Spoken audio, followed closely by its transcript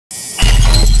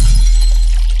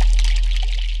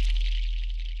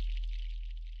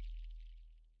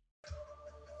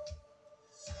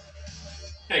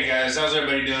Hey guys, how's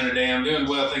everybody doing today? I'm doing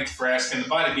well, thank you for asking. The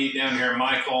Body Beat down here,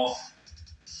 Michael.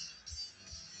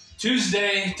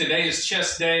 Tuesday, today is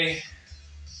chest day.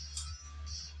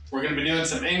 We're going to be doing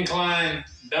some incline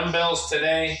dumbbells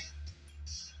today.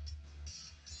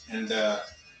 And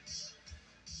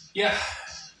yeah,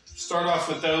 start off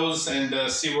with those and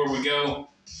see where we go.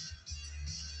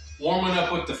 Warming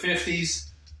up with the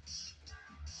 50s.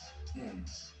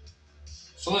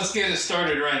 So let's get it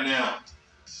started right now.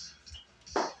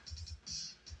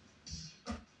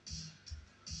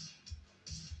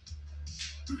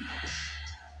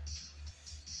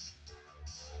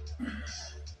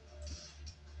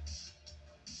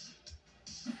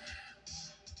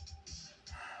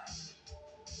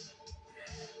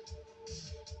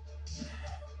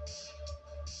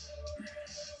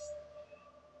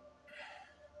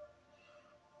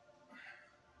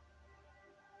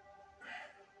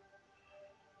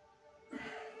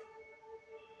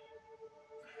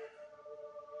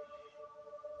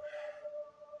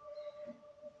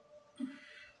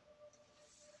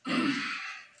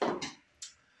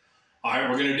 All right,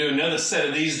 we're going to do another set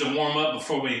of these to warm up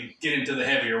before we get into the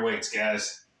heavier weights,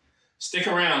 guys. Stick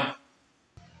around.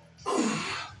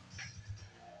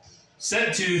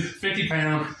 Set to 50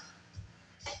 pound.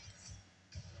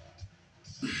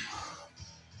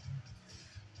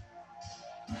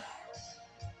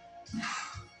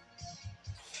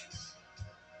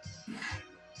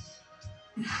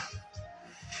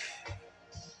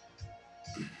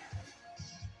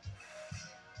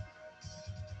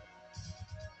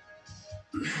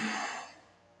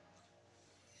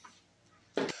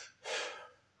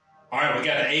 All right, we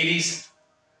got the 80s.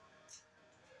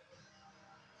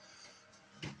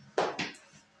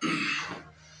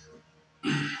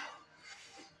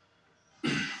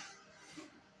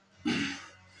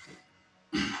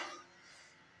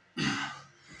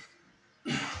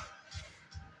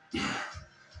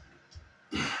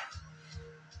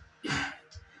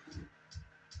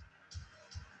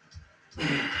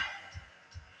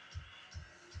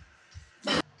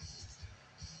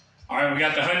 All right, we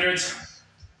got the hundreds.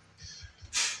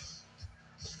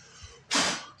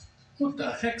 What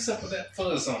the heck's up with that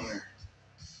fuzz on there?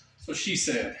 That's what she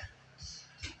said.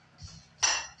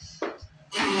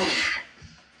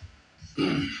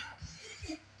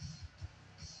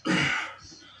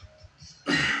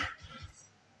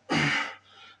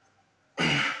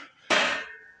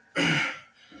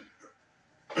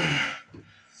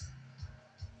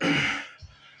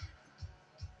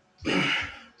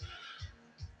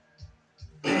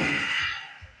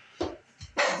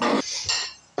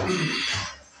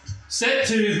 Set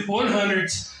to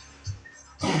 100s.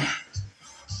 1,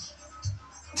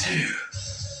 2,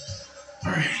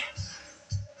 3,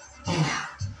 4.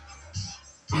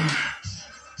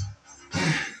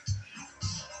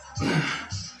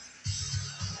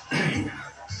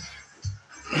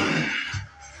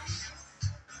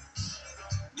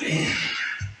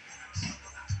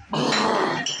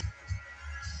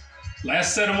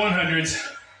 Last set of 100s.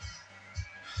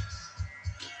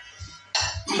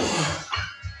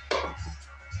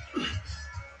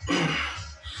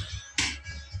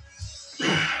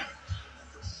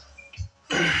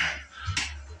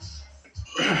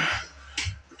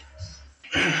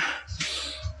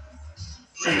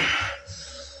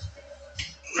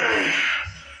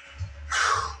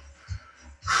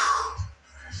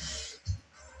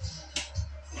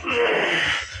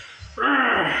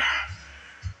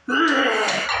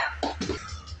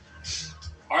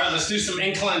 Let's do some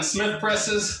incline Smith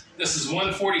presses. This is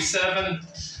 147.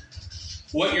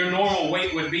 What your normal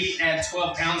weight would be, add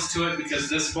 12 pounds to it because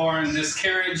this bar and this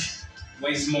carriage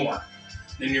weighs more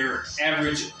than your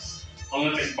average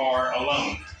Olympic bar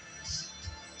alone.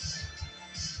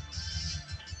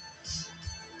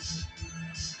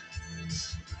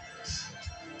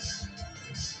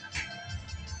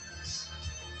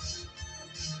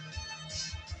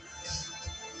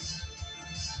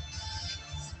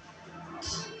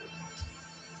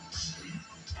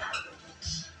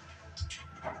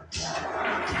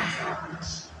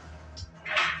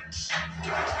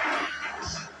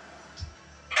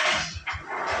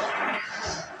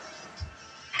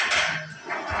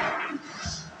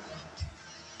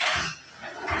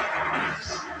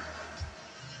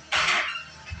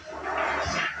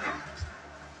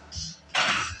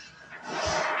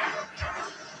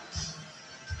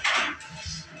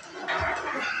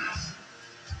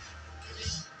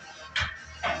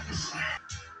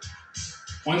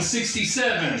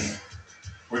 $167.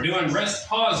 We're doing rest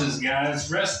pauses, guys.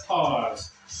 Rest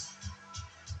pause.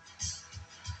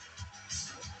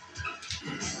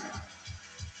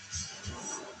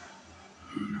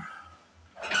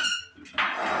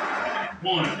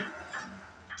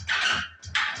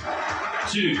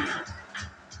 2,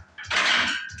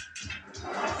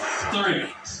 3,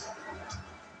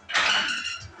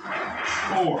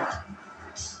 4,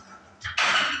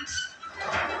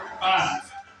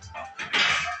 5.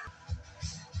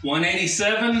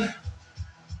 187.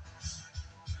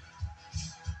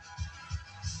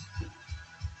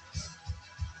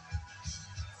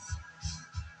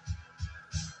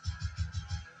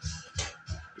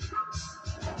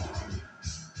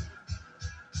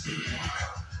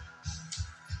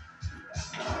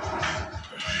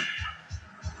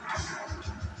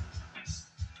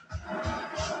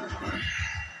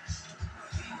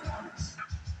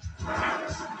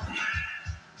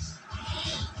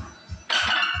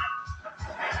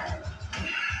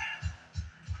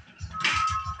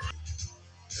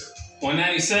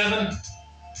 197.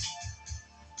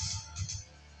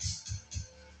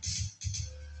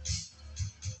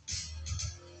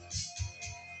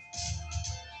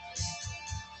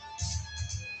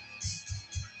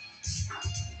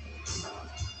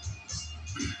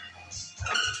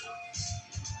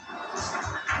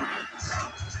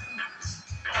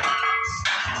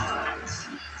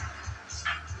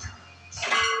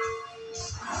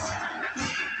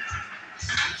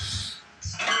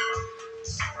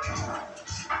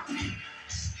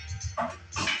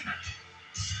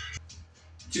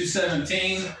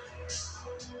 217.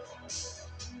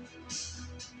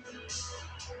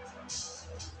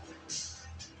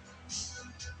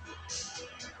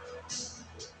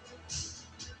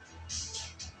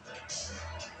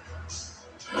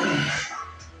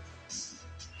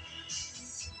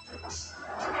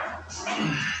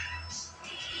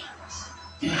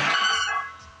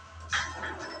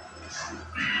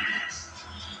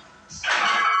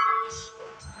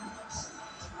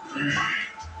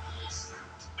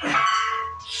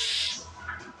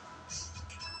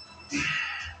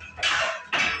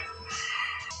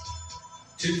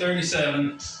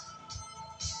 237.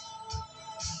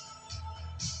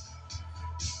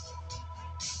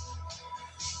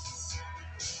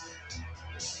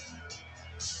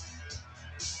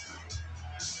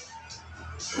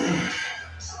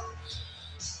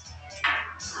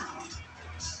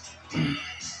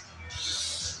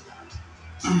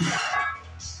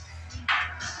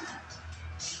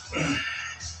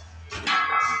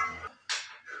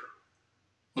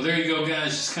 'Well, there you go,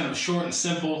 guys. Just kind of short and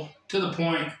simple, to the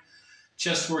point.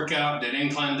 Chest workout, did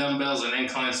incline dumbbells and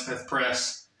incline Smith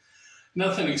press.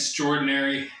 Nothing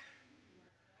extraordinary.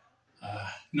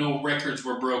 No records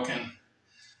were broken.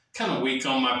 Kind of weak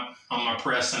on my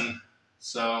pressing.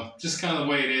 So just kind of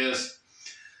the way it is.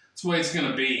 It's the way it's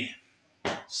going to be.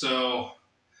 So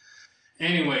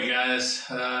anyway, guys,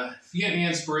 if you get any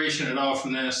inspiration at all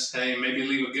from this, hey, maybe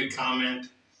leave a good comment.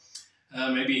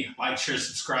 Maybe like, share,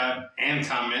 subscribe, and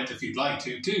comment if you'd like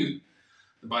to, too.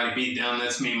 The Body Beatdown,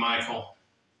 that's me, Michael.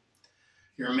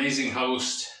 You're an amazing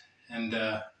host. And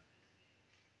on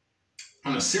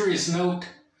a serious note,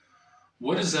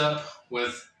 what is up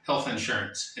with health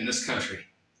insurance in this country?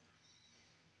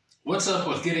 What's up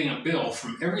with getting a bill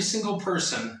from every single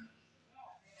person,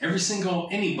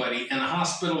 anybody in a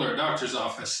hospital or a doctor's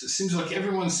office? It seems like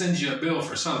everyone sends you a bill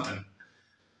for something.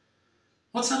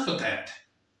 What's up with that?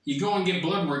 You go and get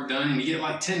blood work done and you get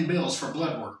like 10 bills for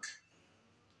blood work.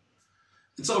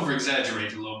 It's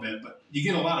over-exaggerated a little bit, but you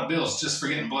get a lot of bills just for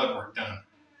getting blood work done.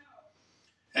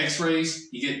 X-rays,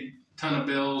 you get a ton of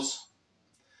bills.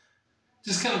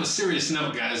 Just kind of a serious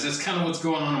note, guys. That's kind of what's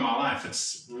going on in my life.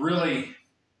 It's really,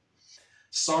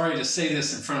 sorry to say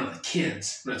this in front of the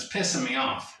kids, but it's pissing me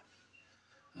off.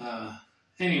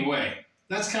 Anyway,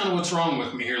 that's kind of what's wrong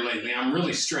with me here lately. I'm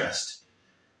really stressed.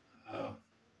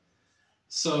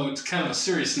 So it's kind of a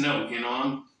serious note, you know.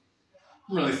 I'm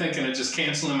really thinking of just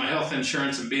canceling my health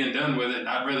insurance and being done with it.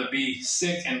 I'd rather be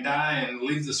sick and die and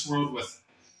leave this world with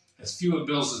as few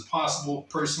bills as possible.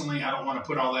 Personally, I don't want to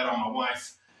put all that on my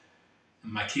wife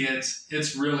and my kids.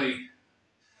 It's really,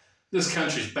 this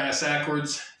country's bass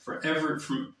backwards from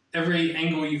every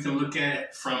angle you can look at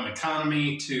it, from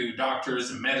economy to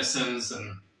doctors and medicines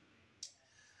and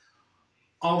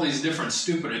all these different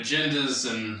stupid agendas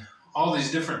and all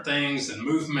these different things and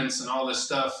movements and all this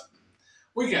stuff.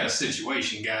 We got a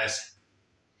situation, guys.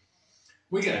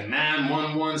 We got a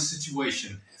 911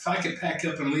 situation. If I could pack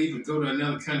up and leave and go to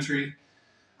another country,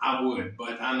 I would,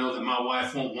 but I know that my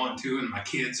wife won't want to, and my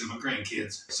kids and my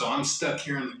grandkids. So I'm stuck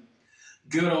here in the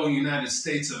good old United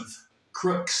States of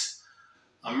crooks,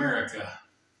 America.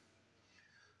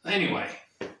 Anyway,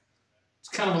 it's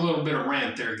kind of a little bit of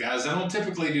rant there, guys. I don't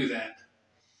typically do that.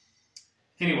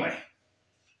 Anyway,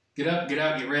 get up, get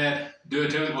out, get red, do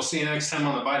it to it. We'll see you next time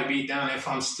on the Body Beatdown if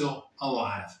I'm still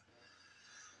alive.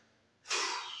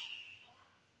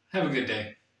 Have a good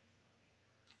day.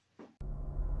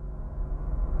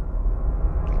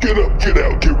 Get up, get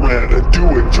out, get ran, and do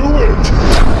it, do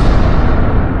it!